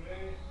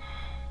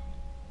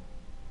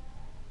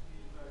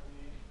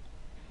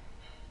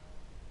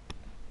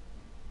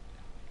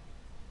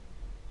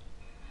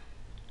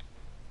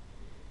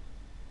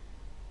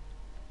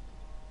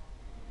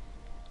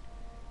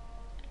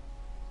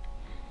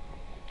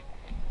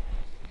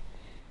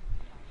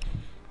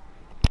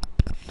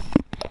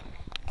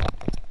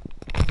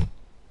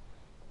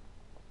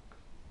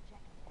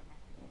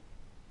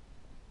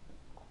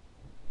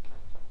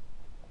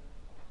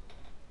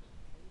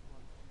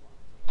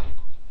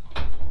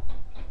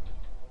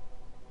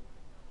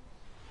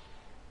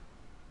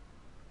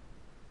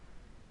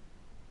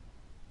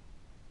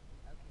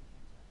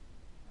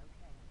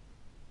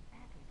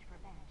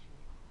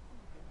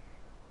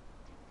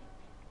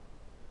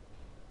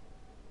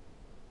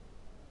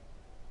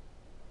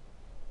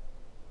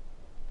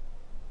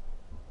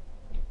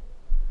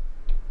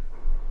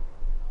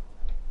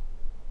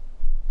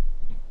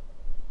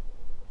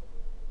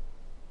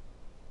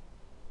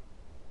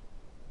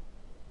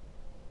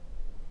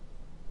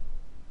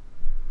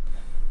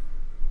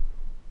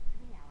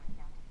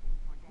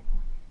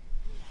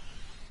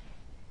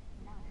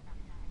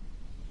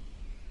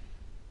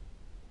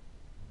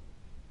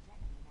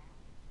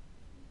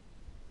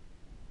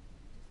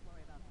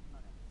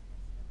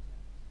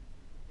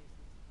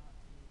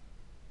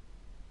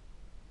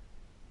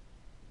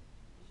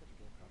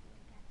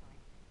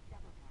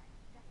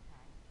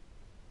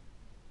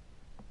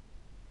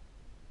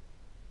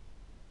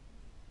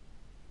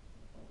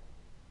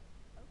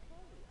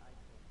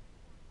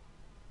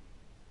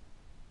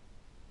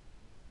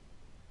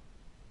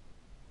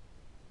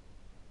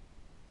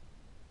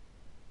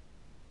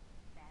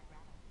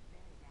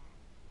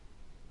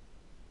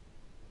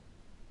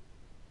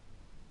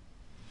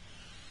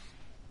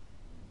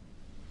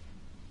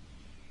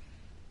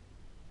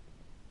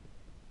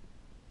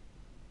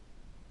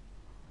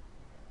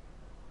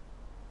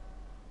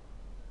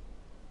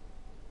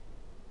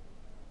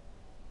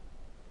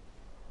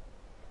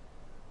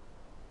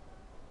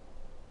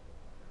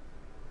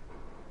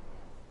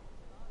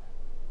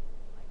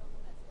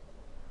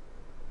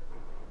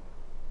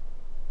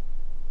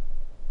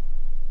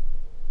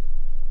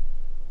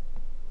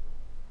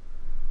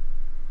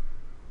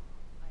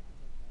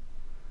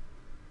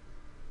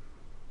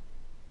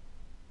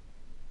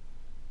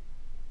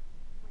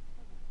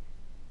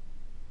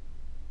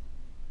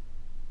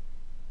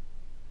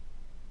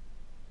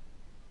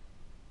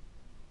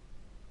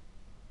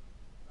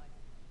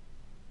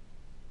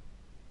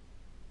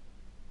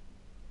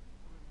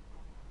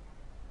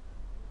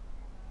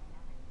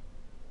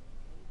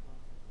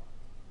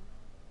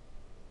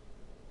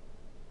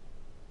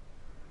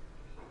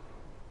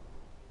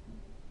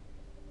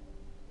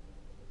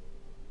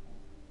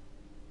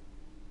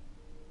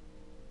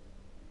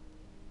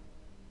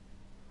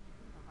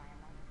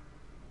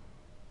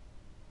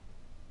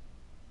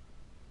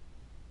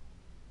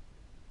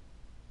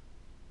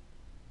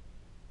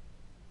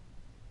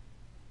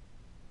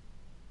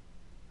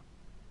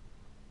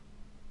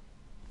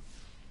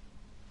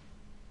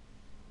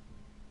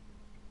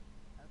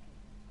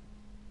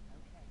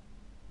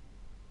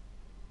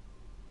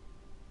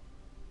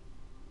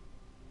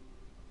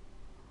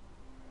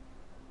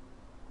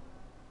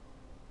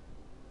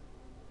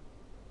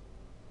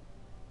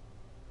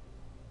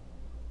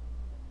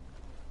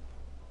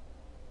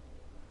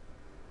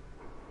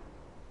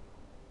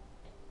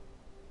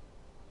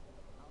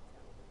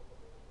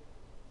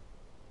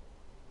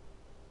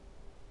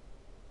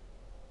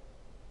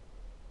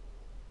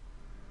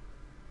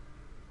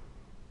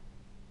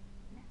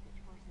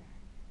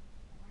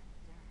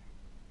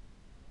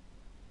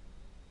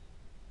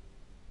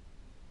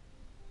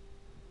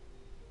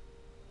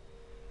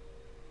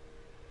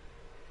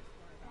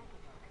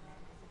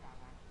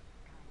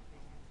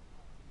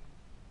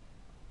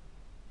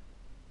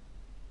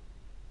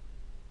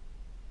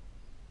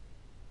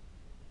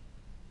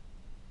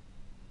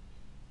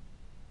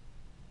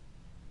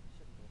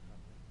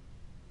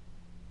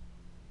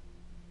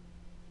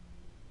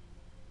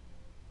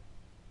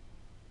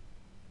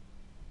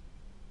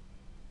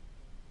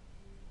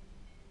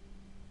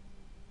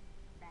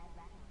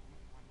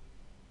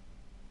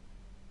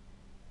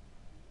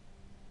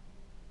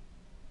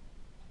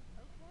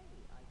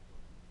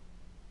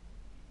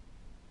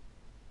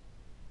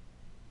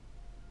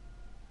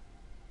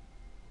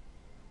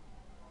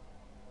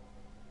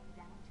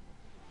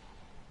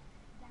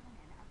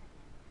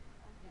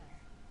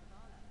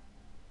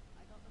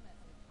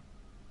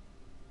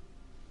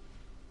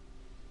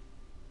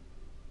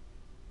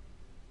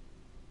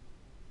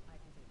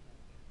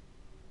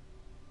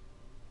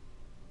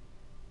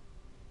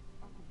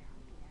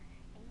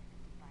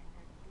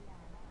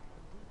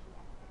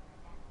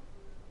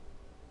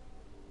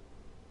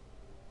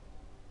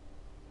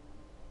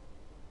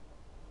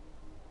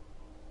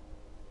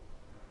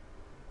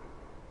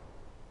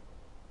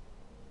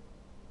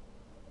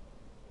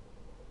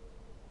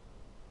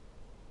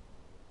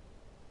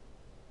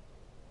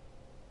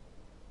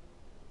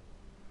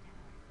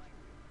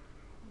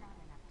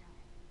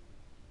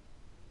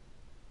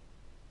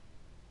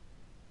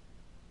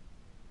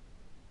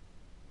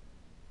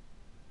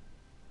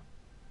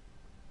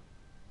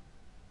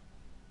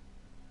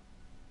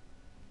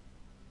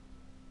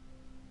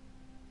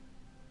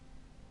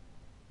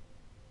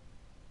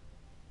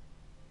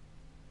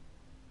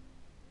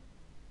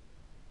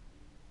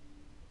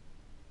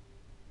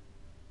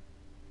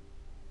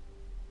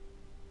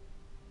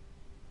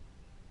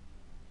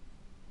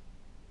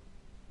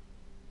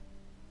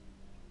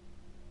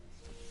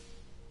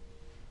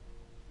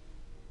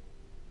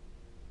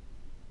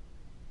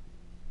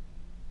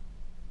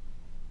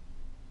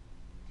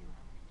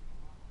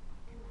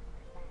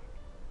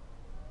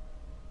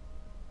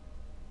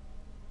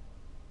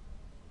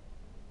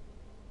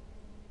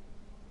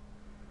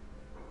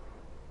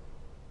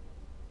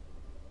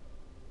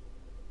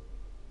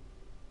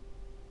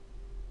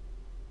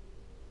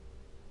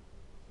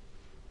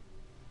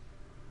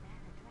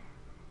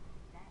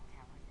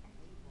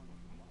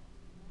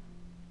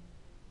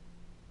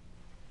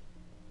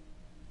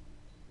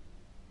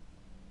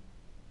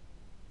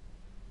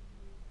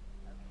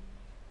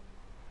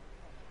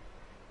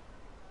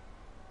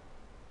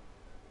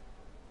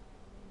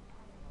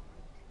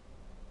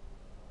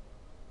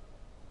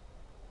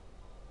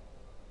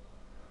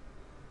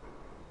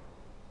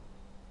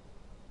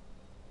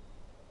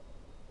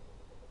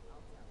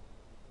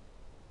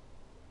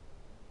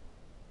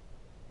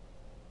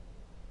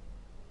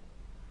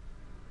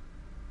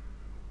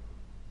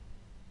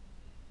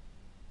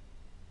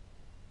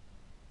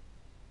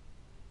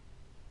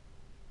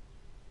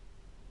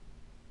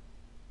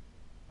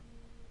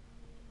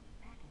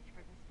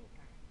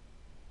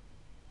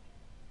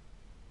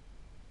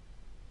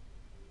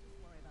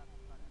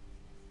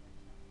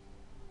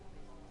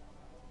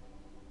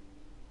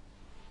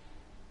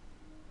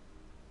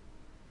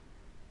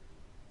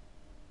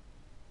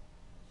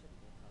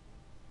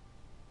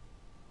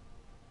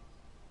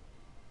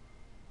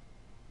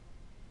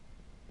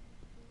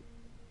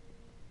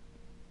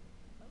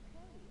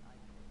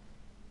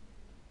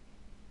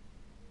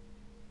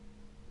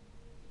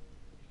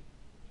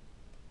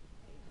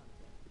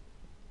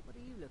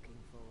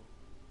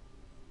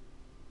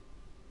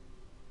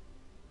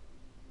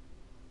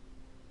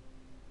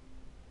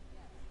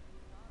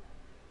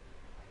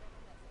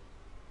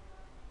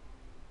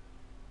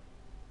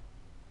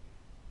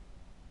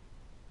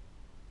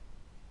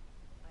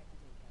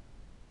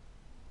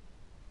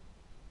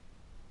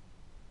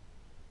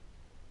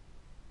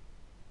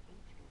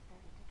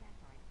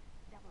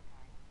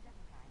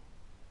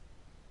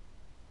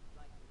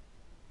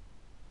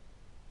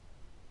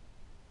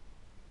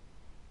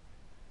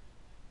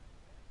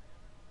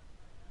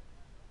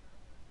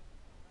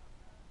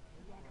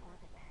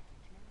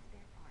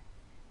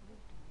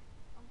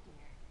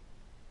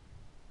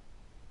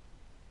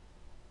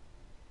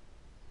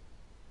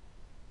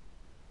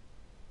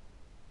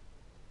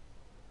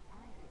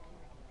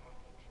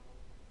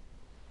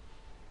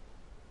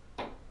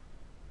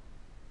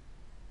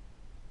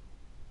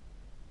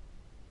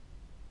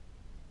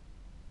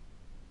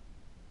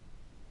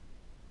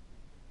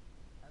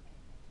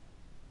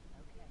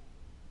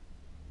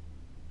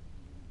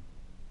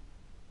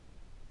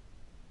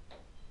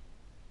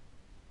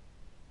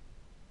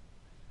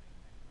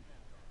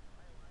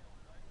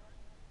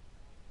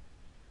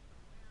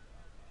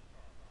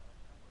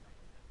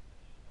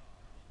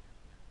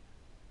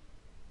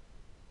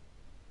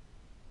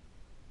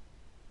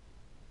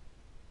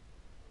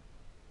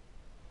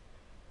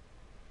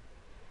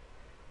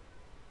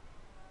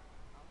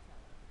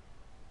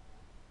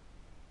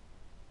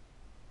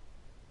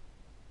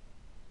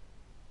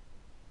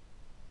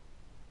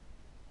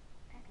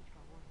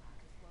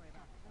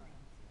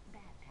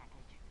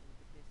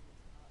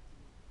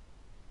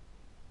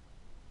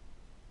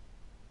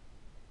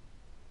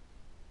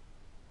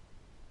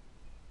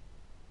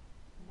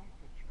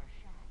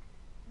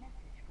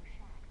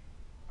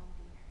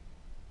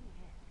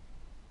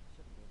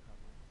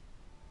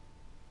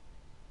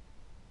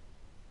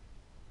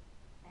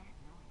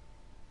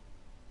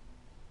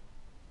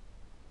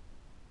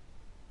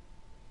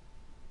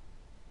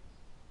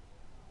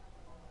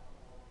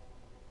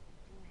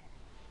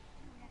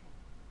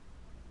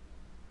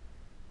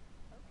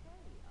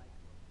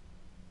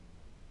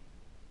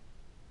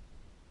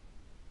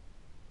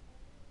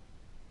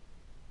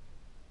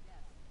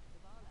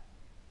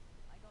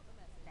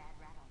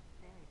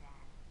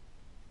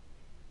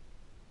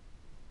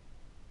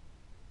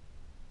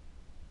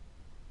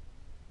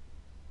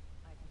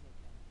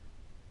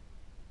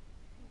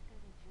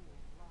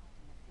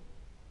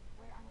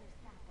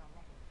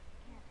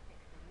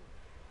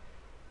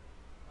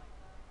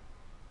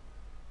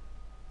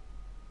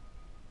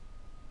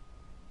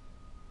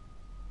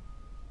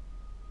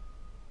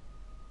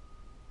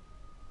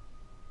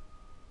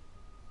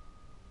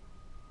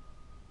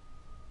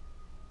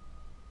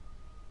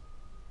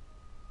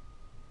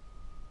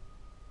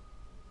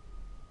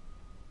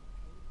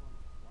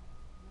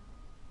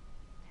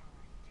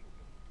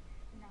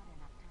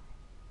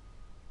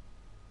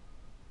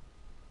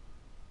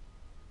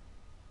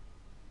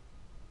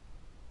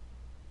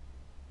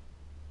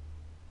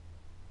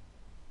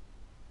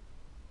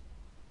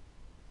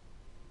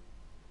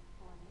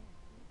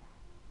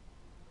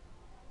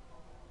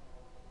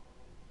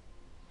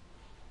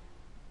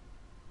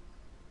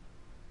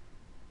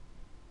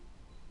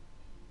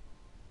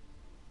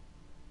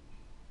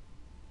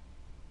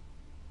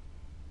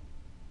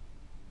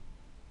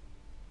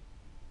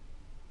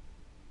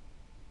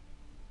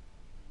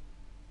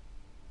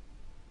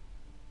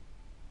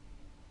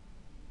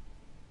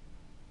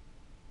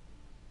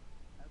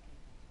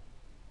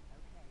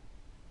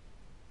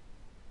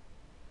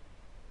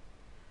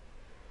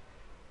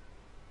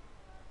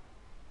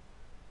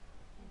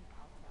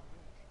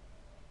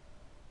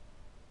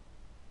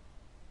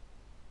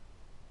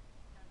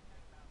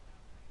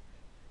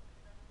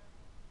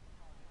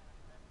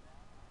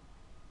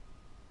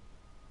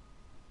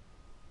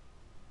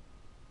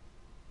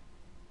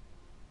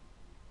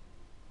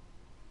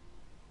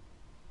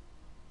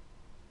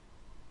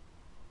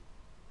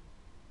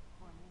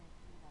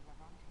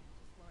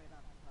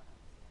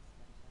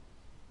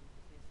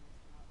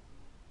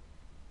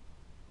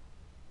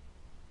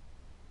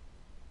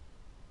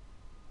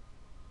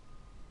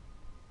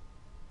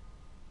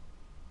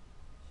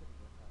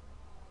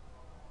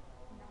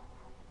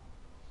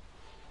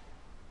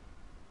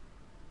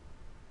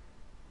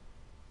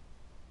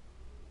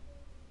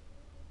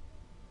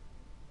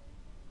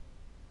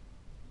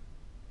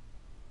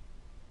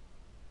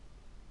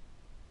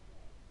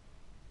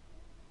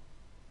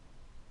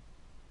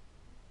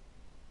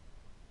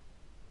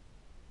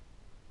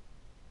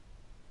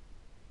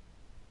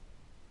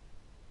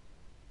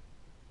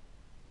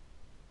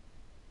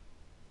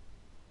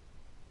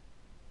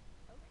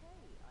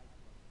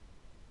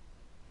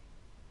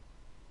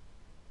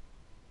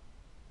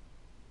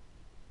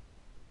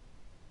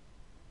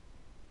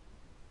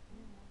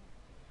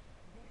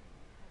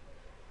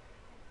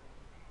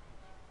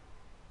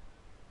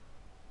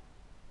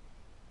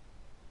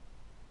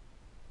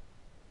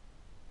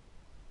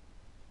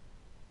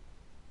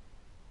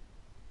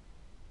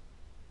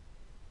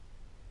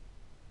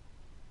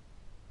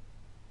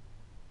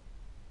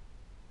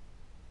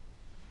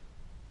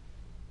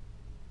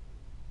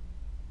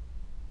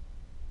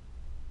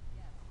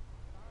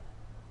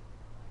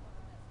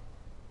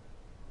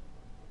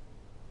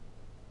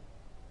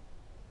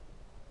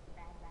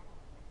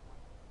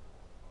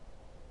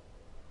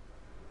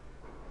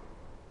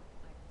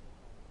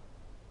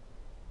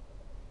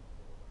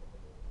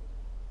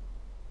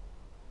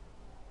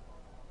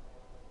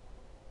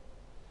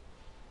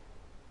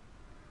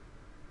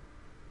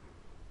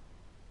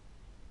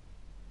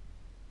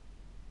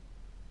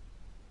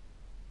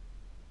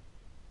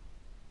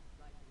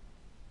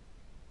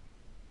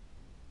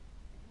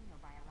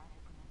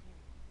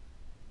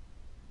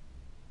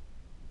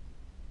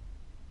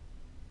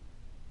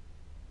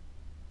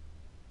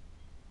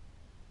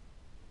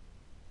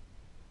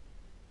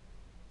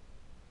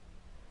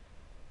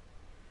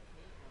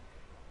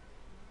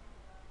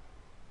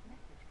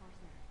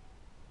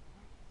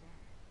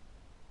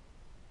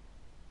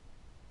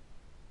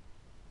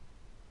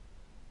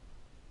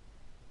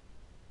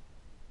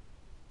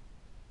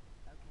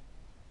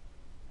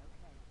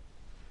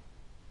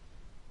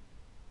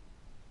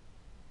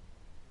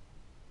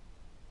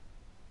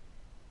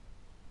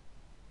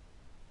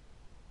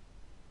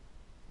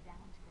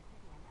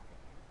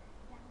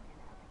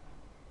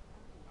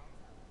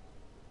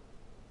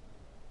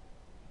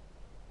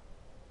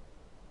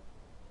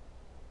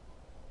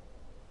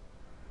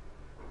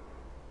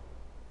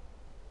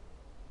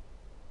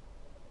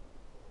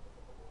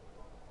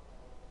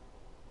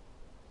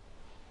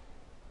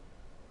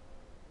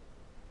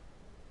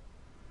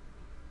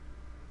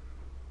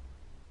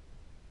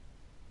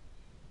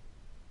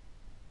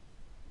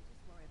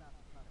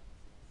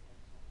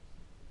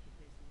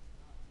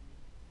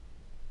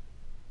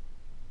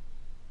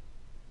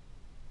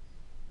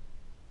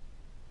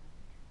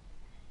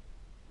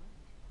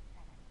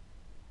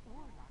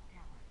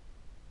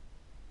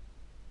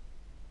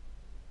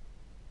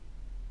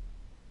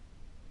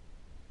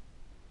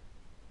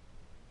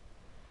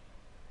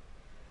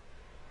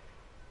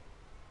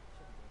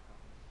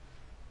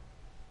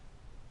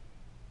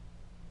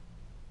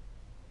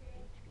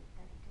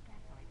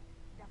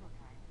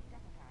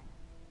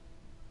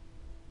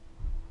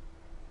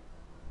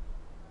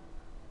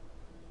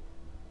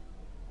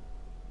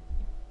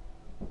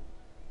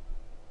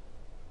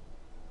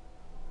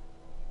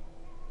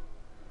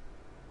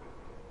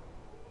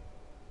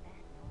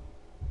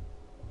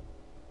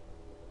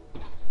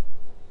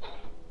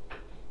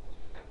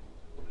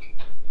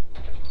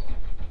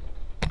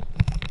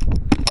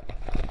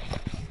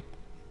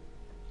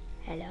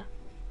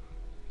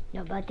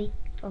 buddy?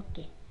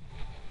 Okay.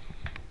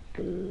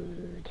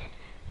 Good.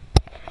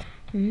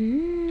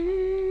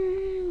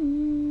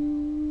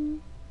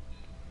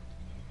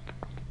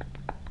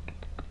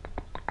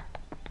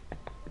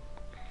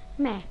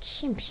 Max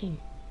Simpson.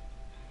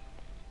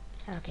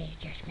 Okay,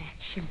 just Max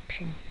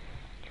Simpson.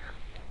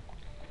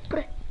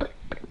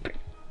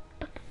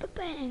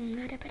 Bang.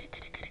 Instructed to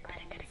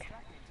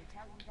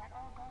tell you that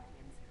all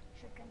Guardians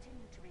should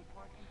continue to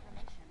report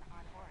information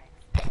on Oryx.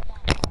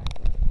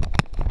 C3G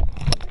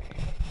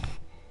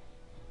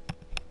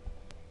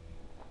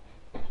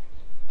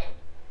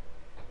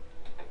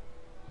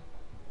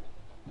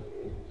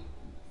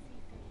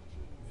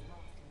is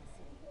lost in the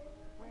city.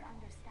 We're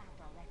understaffed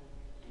already.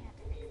 Can't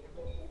fix the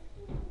roof.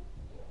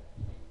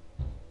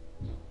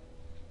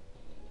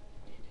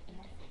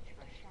 Message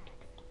for Shax.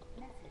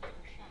 Message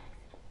for Shax.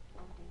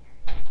 Oh dear.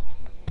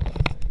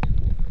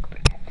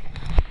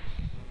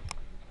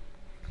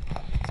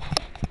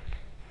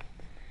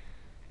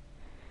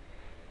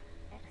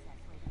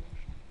 Excess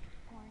radiation.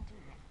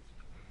 Quarantine.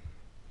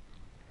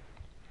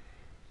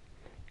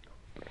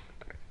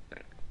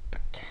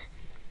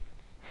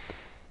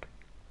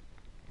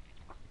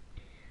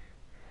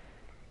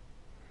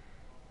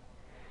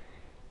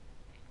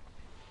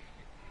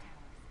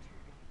 Tower's too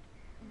big.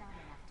 Not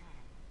enough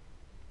time.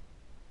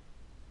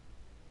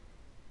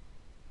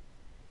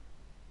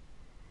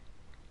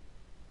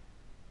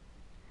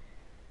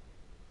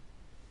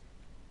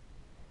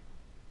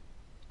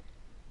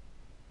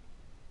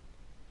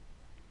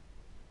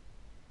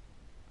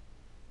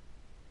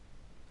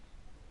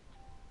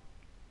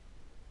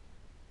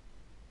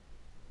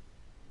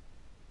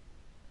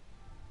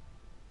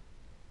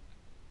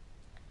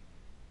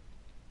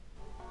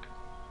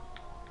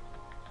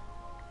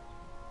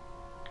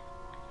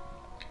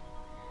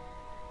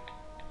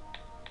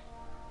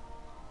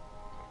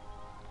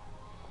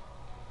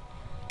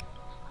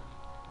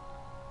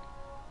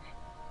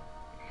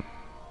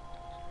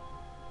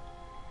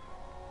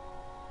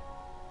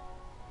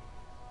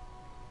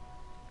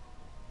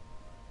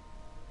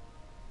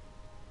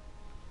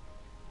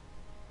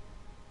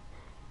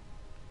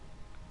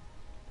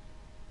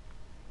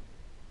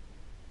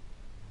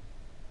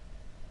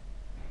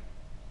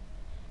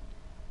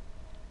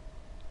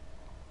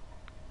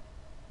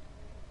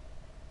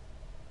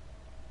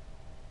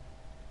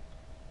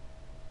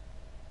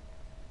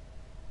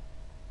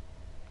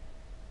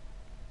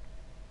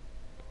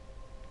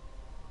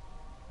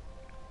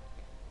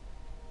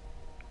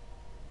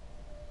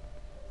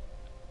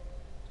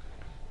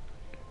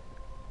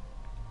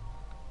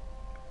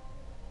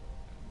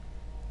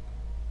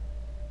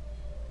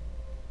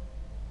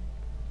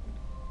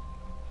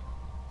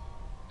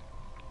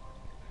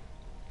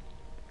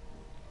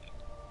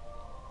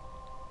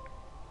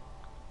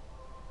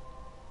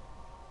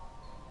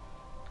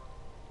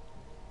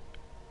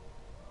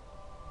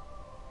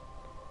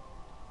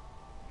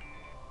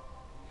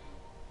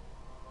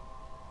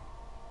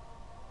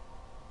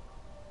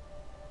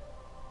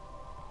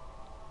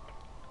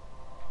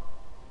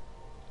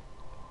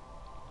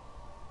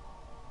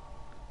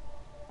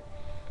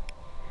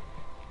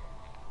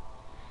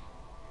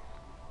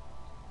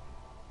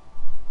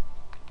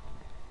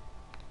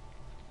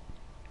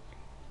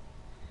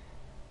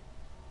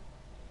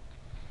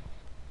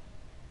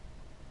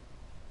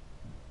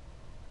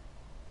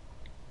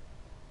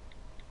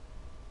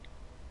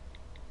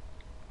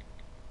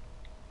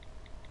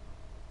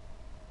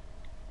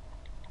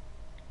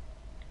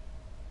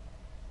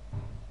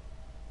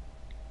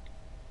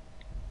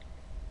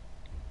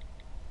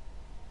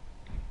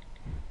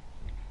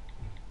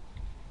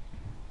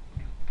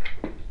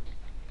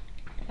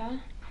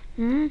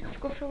 Hmm?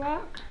 Go for a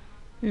walk?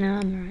 No,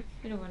 I'm alright.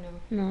 You don't want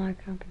to. No, I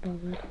can't be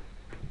bothered.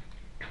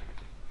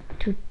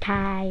 Too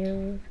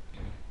tired.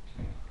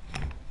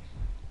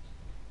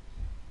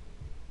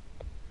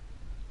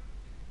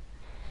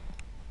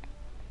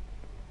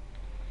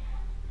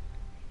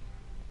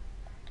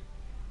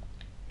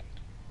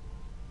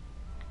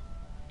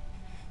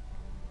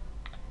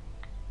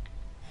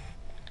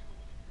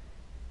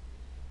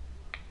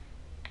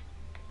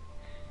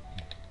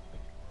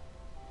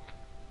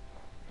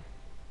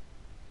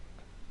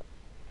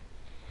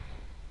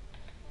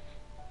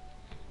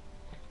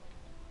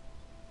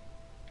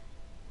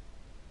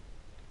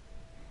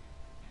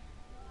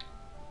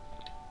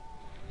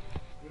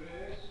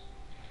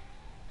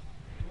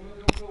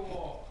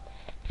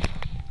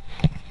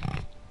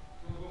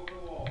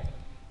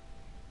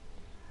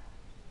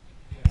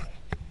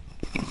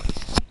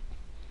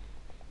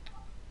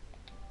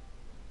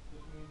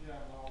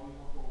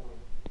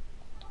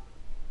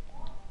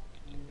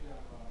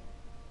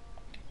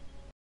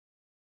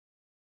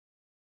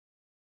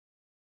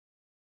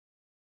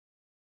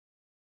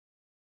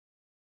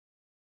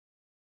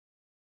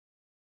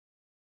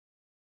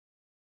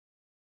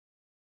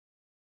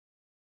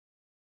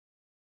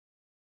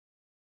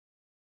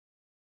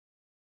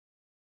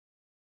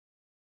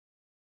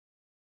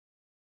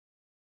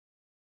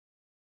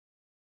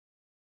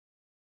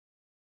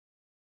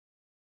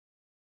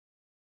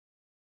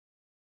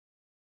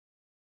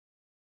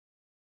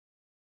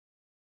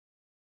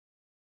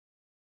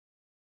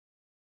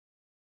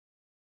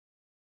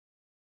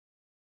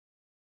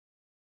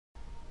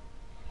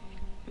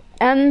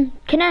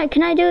 Can I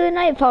do the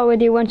nightfall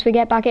with you once we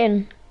get back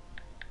in?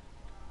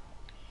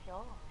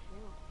 Sure,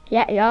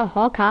 shoot. Yeah,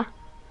 okay.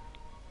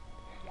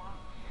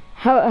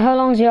 How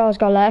long's yours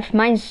got left?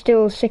 Mine's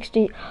still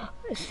 60.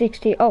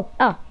 Oh,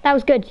 that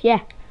was good.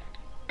 Yeah,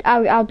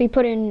 I'll be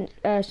putting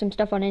some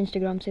stuff on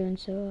Instagram soon.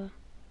 So,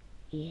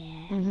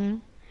 yeah.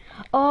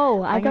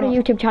 Oh, I got a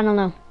YouTube channel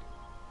now.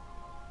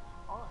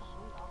 Oh,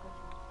 sweet.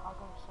 I'll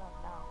go to sub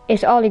now.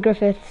 It's Ollie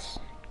Griffiths.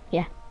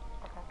 Yeah.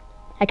 Okay.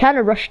 I kind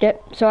of rushed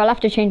it, so I'll have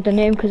to change the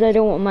name because I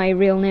don't want my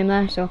real name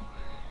there. So.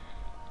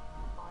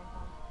 Fine.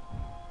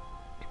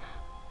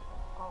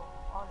 Oh,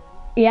 Ollie.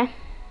 Yeah.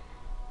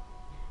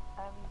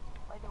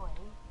 By the way,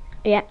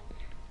 Yeah.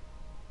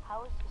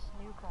 how was the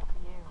snooker for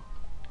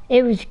you?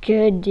 It was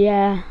good.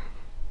 Yeah.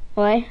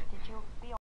 Why?